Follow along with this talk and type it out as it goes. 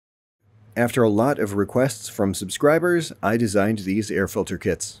After a lot of requests from subscribers, I designed these air filter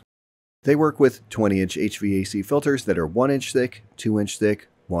kits. They work with 20-inch HVAC filters that are 1-inch thick, 2-inch thick,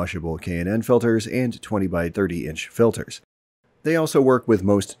 washable K&N filters, and 20 by 30-inch filters. They also work with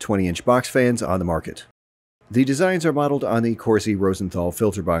most 20-inch box fans on the market. The designs are modeled on the Corsi-Rosenthal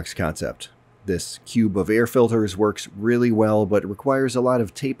filter box concept. This cube of air filters works really well, but requires a lot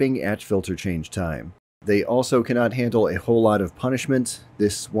of taping at filter change time. They also cannot handle a whole lot of punishment.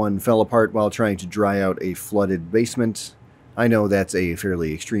 This one fell apart while trying to dry out a flooded basement. I know that's a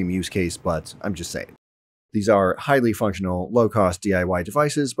fairly extreme use case, but I'm just saying. These are highly functional, low-cost DIY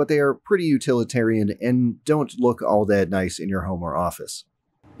devices, but they are pretty utilitarian and don't look all that nice in your home or office.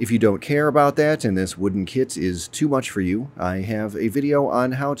 If you don't care about that and this wooden kit is too much for you, I have a video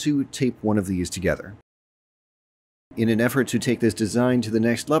on how to tape one of these together. In an effort to take this design to the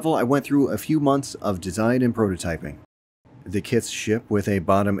next level, I went through a few months of design and prototyping. The kits ship with a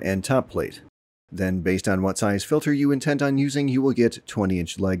bottom and top plate. Then, based on what size filter you intend on using, you will get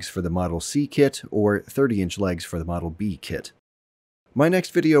 20-inch legs for the Model C kit or 30-inch legs for the Model B kit. My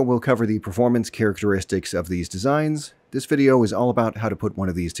next video will cover the performance characteristics of these designs. This video is all about how to put one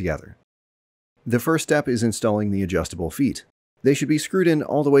of these together. The first step is installing the adjustable feet. They should be screwed in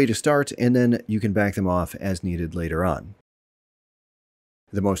all the way to start, and then you can back them off as needed later on.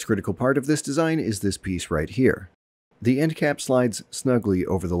 The most critical part of this design is this piece right here. The end cap slides snugly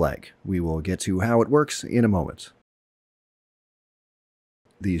over the leg. We will get to how it works in a moment.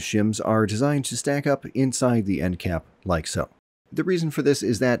 These shims are designed to stack up inside the end cap like so. The reason for this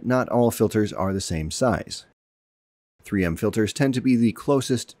is that not all filters are the same size. 3M filters tend to be the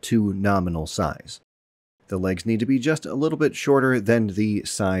closest to nominal size. The legs need to be just a little bit shorter than the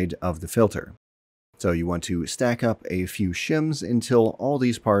side of the filter. So you want to stack up a few shims until all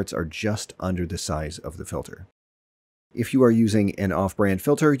these parts are just under the size of the filter. If you are using an off-brand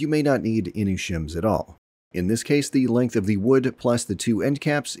filter, you may not need any shims at all. In this case, the length of the wood plus the two end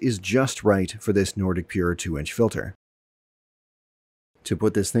caps is just right for this Nordic Pure 2-inch filter. To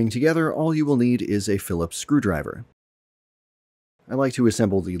put this thing together, all you will need is a Phillips screwdriver. I like to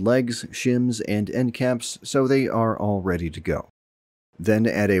assemble the legs, shims, and end caps so they are all ready to go. Then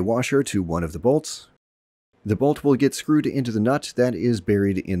add a washer to one of the bolts. The bolt will get screwed into the nut that is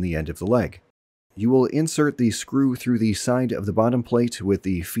buried in the end of the leg. You will insert the screw through the side of the bottom plate with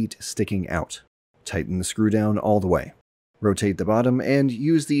the feet sticking out. Tighten the screw down all the way. Rotate the bottom and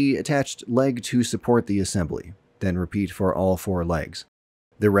use the attached leg to support the assembly. Then repeat for all 4 legs.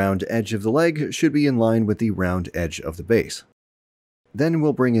 The round edge of the leg should be in line with the round edge of the base. Then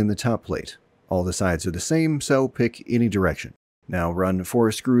we'll bring in the top plate. All the sides are the same, so pick any direction. Now run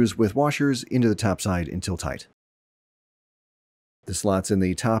 4 screws with washers into the top side until tight. The slots in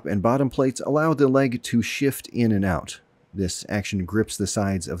the top and bottom plates allow the leg to shift in and out. This action grips the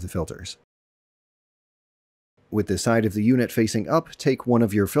sides of the filters. With the side of the unit facing up, take one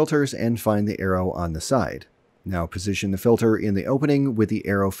of your filters and find the arrow on the side. Now position the filter in the opening with the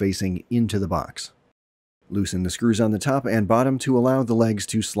arrow facing into the box. Loosen the screws on the top and bottom to allow the legs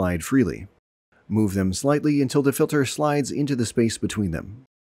to slide freely. Move them slightly until the filter slides into the space between them.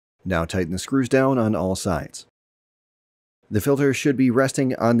 Now tighten the screws down on all sides. The filter should be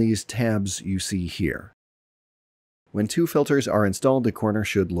resting on these tabs you see here. When 2 filters are installed, the corner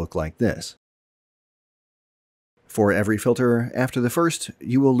should look like this. For every filter after the first,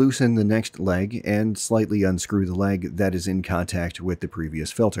 you will loosen the next leg and slightly unscrew the leg that is in contact with the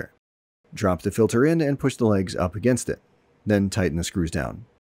previous filter. Drop the filter in and push the legs up against it. Then tighten the screws down.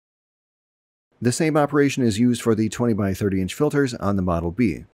 The same operation is used for the 20 by 30-inch filters on the Model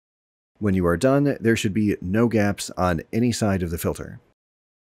B. When you are done, there should be no gaps on any side of the filter.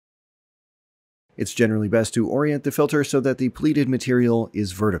 It's generally best to orient the filter so that the pleated material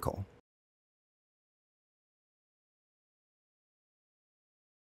is vertical.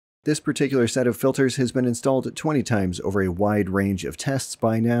 This particular set of filters has been installed 20 times over a wide range of tests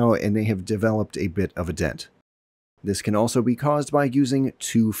by now, and they have developed a bit of a dent. This can also be caused by using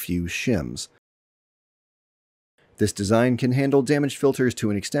too few shims. This design can handle damaged filters to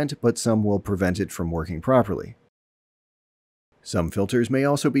an extent, but some will prevent it from working properly. Some filters may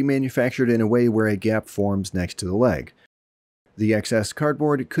also be manufactured in a way where a gap forms next to the leg. The excess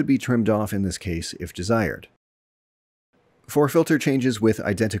cardboard could be trimmed off in this case if desired. For filter changes with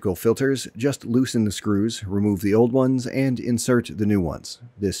identical filters, just loosen the screws, remove the old ones, and insert the new ones.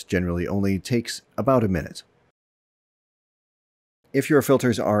 This generally only takes about a minute. If your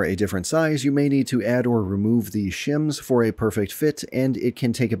filters are a different size, you may need to add or remove the shims for a perfect fit, and it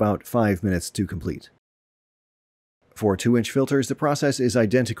can take about 5 minutes to complete. For 2-inch filters, the process is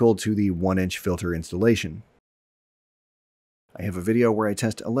identical to the 1-inch filter installation. I have a video where I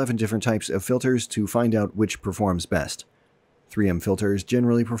test 11 different types of filters to find out which performs best. 3M filters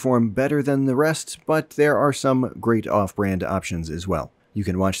generally perform better than the rest, but there are some great off-brand options as well. You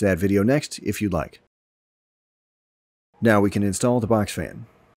can watch that video next if you'd like. Now we can install the box fan.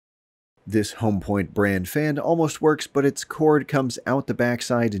 This HomePoint brand fan almost works, but its cord comes out the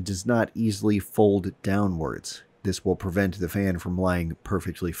backside and does not easily fold downwards. This will prevent the fan from lying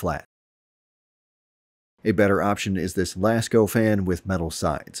perfectly flat. A better option is this Lasco fan with metal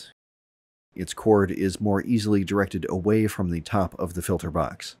sides. Its cord is more easily directed away from the top of the filter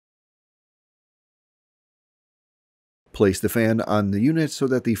box. Place the fan on the unit so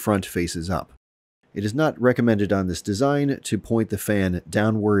that the front faces up. It is not recommended on this design to point the fan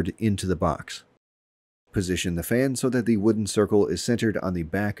downward into the box. Position the fan so that the wooden circle is centered on the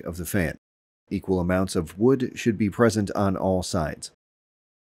back of the fan. Equal amounts of wood should be present on all sides.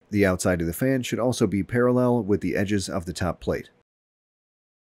 The outside of the fan should also be parallel with the edges of the top plate.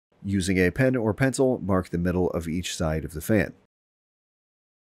 Using a pen or pencil, mark the middle of each side of the fan.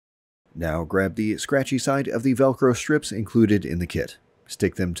 Now grab the scratchy side of the Velcro strips included in the kit.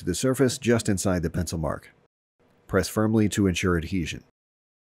 Stick them to the surface just inside the pencil mark. Press firmly to ensure adhesion.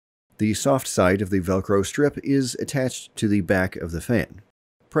 The soft side of the Velcro strip is attached to the back of the fan.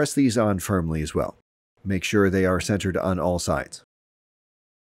 Press these on firmly as well. Make sure they are centered on all sides.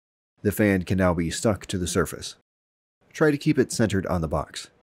 The fan can now be stuck to the surface. Try to keep it centered on the box.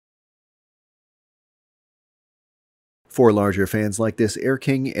 For larger fans like this Air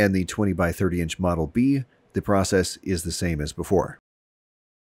King and the 20 by 30 inch Model B, the process is the same as before.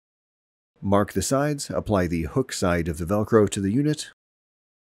 Mark the sides, apply the hook side of the Velcro to the unit,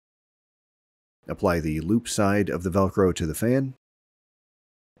 apply the loop side of the Velcro to the fan,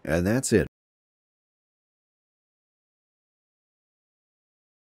 and that's it.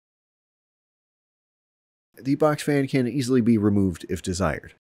 The box fan can easily be removed if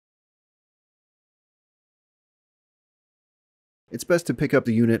desired. It's best to pick up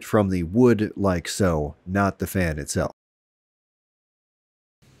the unit from the wood like so, not the fan itself.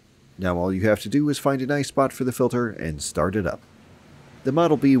 Now all you have to do is find a nice spot for the filter and start it up. The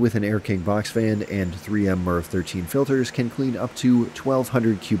Model B with an Air King box fan and 3M MERV 13 filters can clean up to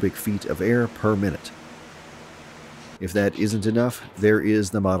 1,200 cubic feet of air per minute. If that isn't enough, there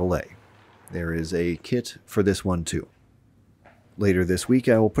is the Model A. There is a kit for this one too. Later this week,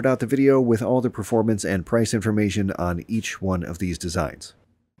 I will put out the video with all the performance and price information on each one of these designs.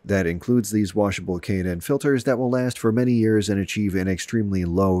 That includes these washable K&N filters that will last for many years and achieve an extremely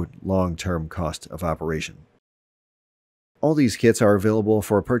low long-term cost of operation. All these kits are available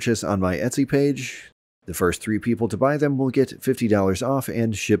for purchase on my Etsy page. The first 3 people to buy them will get $50 off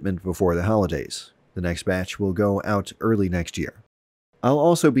and shipment before the holidays. The next batch will go out early next year. I'll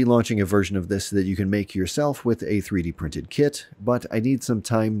also be launching a version of this that you can make yourself with a 3D printed kit, but I need some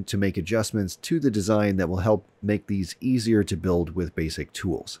time to make adjustments to the design that will help make these easier to build with basic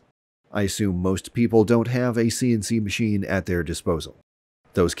tools. I assume most people don't have a CNC machine at their disposal.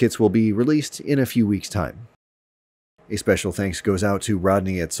 Those kits will be released in a few weeks' time. A special thanks goes out to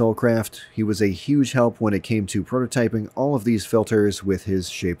Rodney at Soulcraft. He was a huge help when it came to prototyping all of these filters with his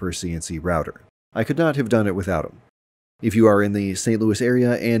Shaper CNC router. I could not have done it without him. If you are in the St. Louis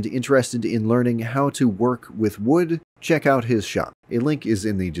area and interested in learning how to work with wood, check out his shop. A link is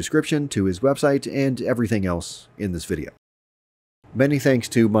in the description to his website and everything else in this video. Many thanks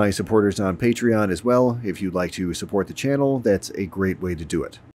to my supporters on Patreon as well. If you'd like to support the channel, that's a great way to do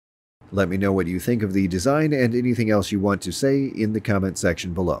it. Let me know what you think of the design and anything else you want to say in the comment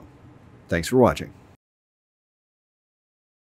section below. Thanks for watching.